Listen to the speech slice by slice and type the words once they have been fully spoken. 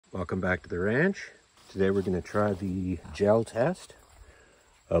Welcome back to the ranch. Today we're going to try the gel test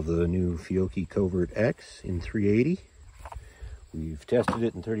of the new Fiocchi Covert X in 380. We've tested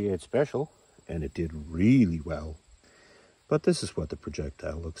it in 38 Special and it did really well. But this is what the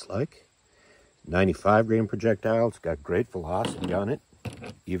projectile looks like. 95 grain projectile. It's got great velocity on it,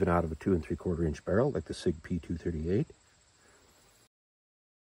 even out of a 2 3/4 inch barrel like the Sig P238.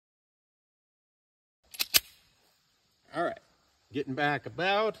 All right, getting back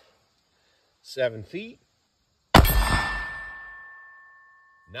about 7 feet.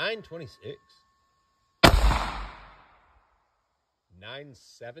 926.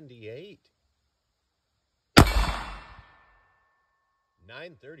 978.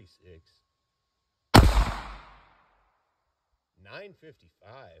 936.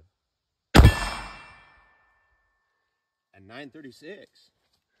 955. And 936.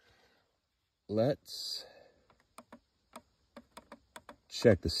 Let's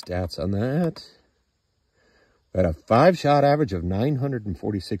check the stats on that. At a 5-shot average of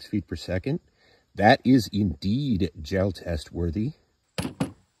 946 feet per second. That is indeed gel test worthy.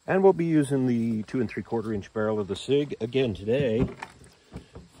 And we'll be using the 2 3/4 inch barrel of the Sig again today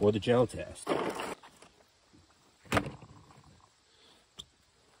for the gel test.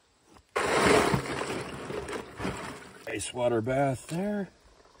 Ice water bath there.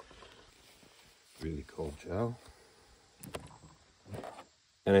 Really cold gel.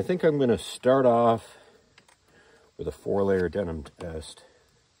 And I think I'm going to start off with a 4-layer denim test.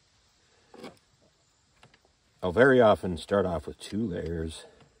 I'll very often start off with 2 layers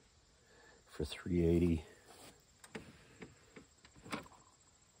for 380.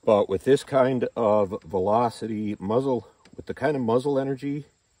 But with this kind of velocity muzzle, with the kind of muzzle energy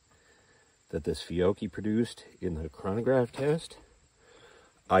that this Fiocchi produced in the chronograph test,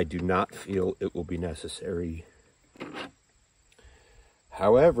 I do not feel it will be necessary.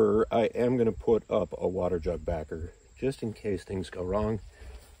 However, I am going to put up a water jug backer just in case things go wrong.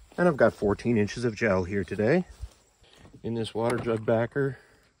 And I've got 14 inches of gel here today in this water jug backer.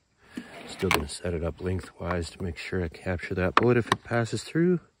 Still going to set it up lengthwise to make sure I capture that bullet if it passes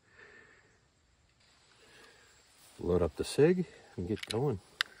through. Load up the Sig and get going.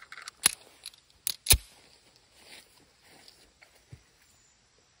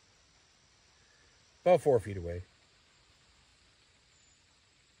 About 4 feet away.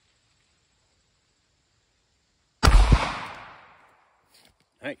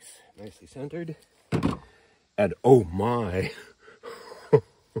 Nice, nicely centered. And oh my,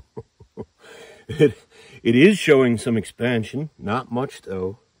 it is showing some expansion, not much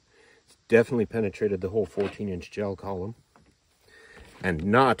though. It's definitely penetrated the whole 14-inch gel column and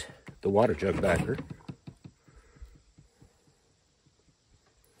not the water jug backer.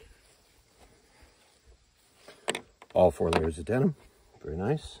 All 4 layers of denim, very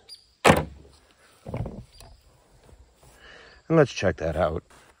nice. And let's check that out.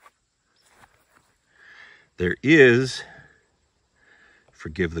 There is,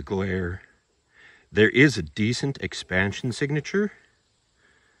 forgive the glare, there is a decent expansion signature.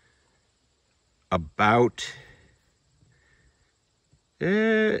 About,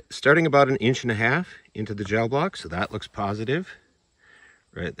 starting about 1.5 inches into the gel block. So that looks positive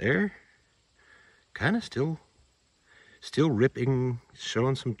right there. Kind of still ripping,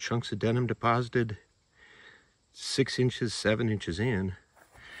 showing some chunks of denim deposited 6 inches, 7 inches in.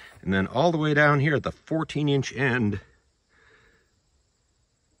 And then all the way down here at the 14-inch end,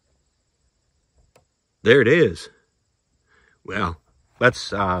 there it is. Well,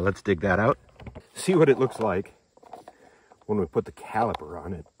 let's dig that out. See what it looks like when we put the caliper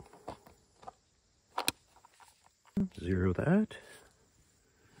on it. Zero that.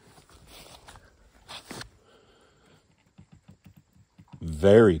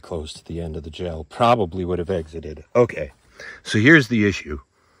 Very close to the end of the gel. Probably would have exited. Okay, so here's the issue.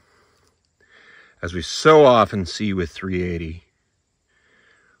 As we so often see with 380,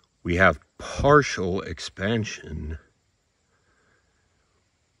 we have partial expansion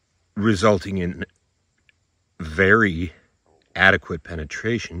resulting in very adequate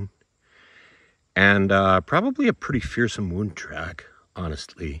penetration and probably a pretty fearsome wound track,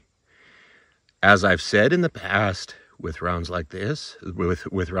 honestly. As I've said in the past, with rounds like this,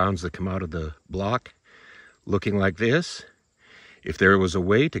 with rounds that come out of the block looking like this, if there was a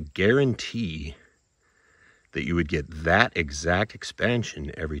way to guarantee that you would get that exact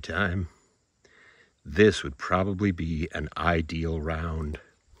expansion every time, this would probably be an ideal round.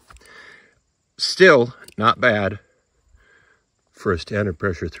 Still not bad for a standard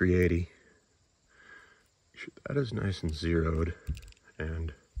pressure 380. That is nice and zeroed,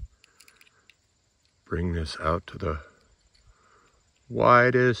 and bring this out to the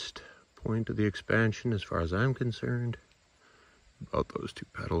widest point of the expansion as far as I'm concerned. About those two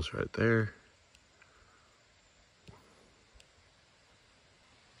petals right there.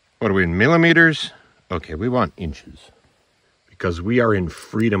 What are we in millimeters? Okay, we want inches. Because we are in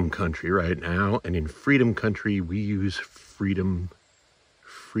freedom country right now, and in freedom country we use freedom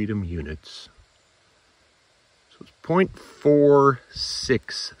units. So it's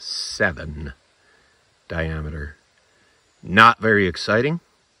 0.467 diameter. Not very exciting,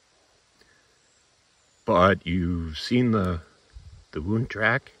 but you've seen the wound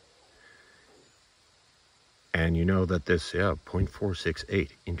track, and you know that this, 0.468,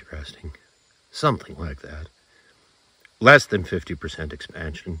 interesting. Something like that. Less than 50%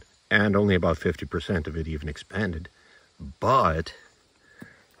 expansion, and only about 50% of it even expanded. But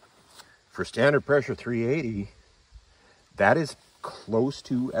for standard pressure 380, that is close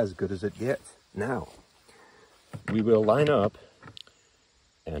to as good as it gets. Now, we will line up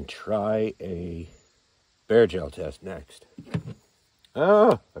and try a bare gel test next.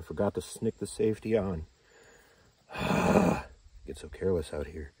 Oh, I forgot to snick the safety on. Get so careless out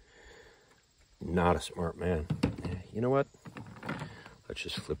here. Not a smart man. You know what? Let's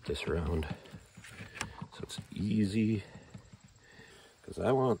just flip this around so it's easy, because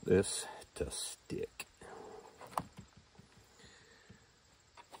I want this to stick.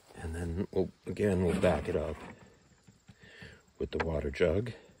 And then we'll back it up with the water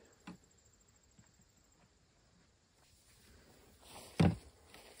jug.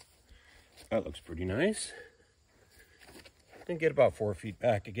 That looks pretty nice. Then get about 4 feet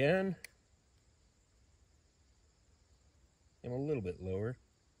back again. And a little bit lower.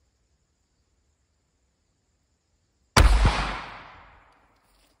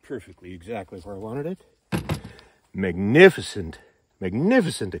 Perfectly exactly where I wanted it. Magnificent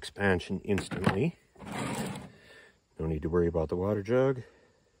expansion instantly. No need to worry about the water jug.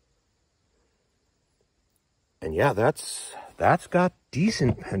 And yeah, that's got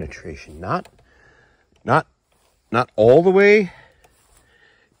decent penetration. Not all the way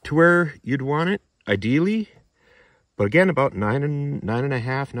to where you'd want it, ideally. But again, about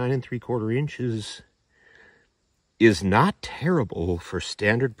 9.5 inches is not terrible for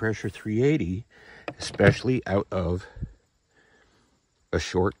standard pressure 380, especially out of a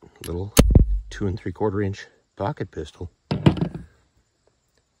short little 2 3/4 inch pocket pistol.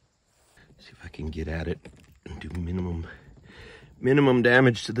 See if I can get at it and do minimum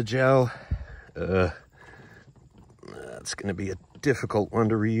damage to the gel. That's going to be a difficult one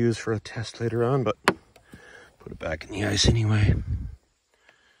to reuse for a test later on, but put it back in the ice anyway.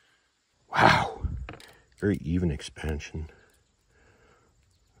 Wow. Very even expansion.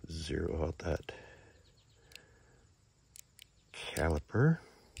 Zero out that caliper.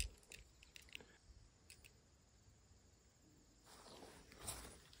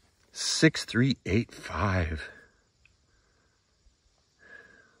 .6385.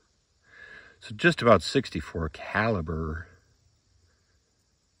 So just about 64 caliber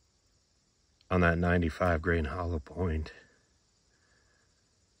on that 95 grain hollow point.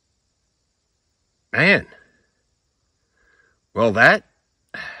 Man. Well, that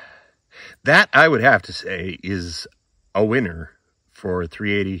I would have to say is a winner for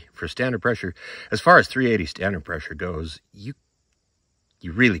 380 for standard pressure. As far as 380 standard pressure goes, you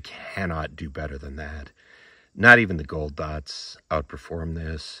really cannot do better than that. Not even the gold dots outperform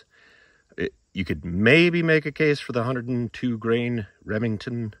this. You could maybe make a case for the 102 grain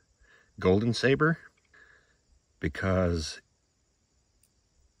Remington Golden Saber, because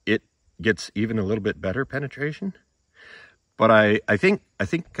it gets even a little bit better penetration. But I think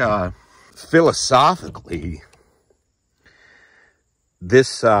philosophically,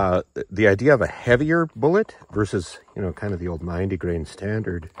 this the idea of a heavier bullet versus, you know, kind of the old 90 grain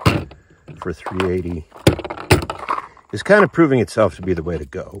standard for 380 is kind of proving itself to be the way to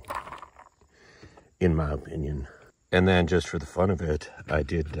go, in my opinion. And then just for the fun of it, I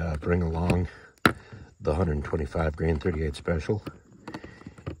did bring along the 125 grain 38 special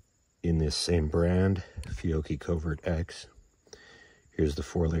in this same brand, Fiocchi Covert X. Here's the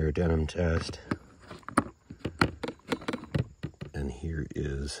 4-layer denim test. And here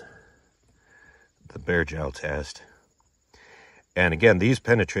is the bare gel test. And again, these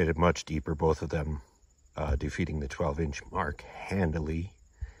penetrated much deeper, both of them defeating the 12-inch mark handily.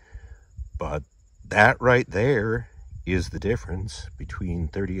 But that right there is the difference between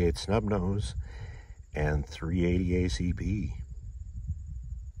 38 snub nose and 380 ACP.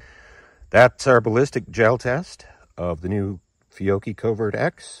 That's our ballistic gel test of the new Fiocchi Covert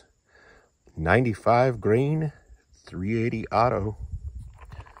X 95 grain 380 auto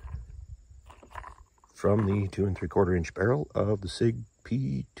from the 2 3/4 inch barrel of the Sig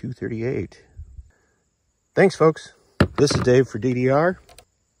P238. Thanks, folks. This is Dave for DDR.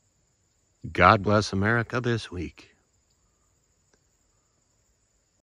 God bless America this week.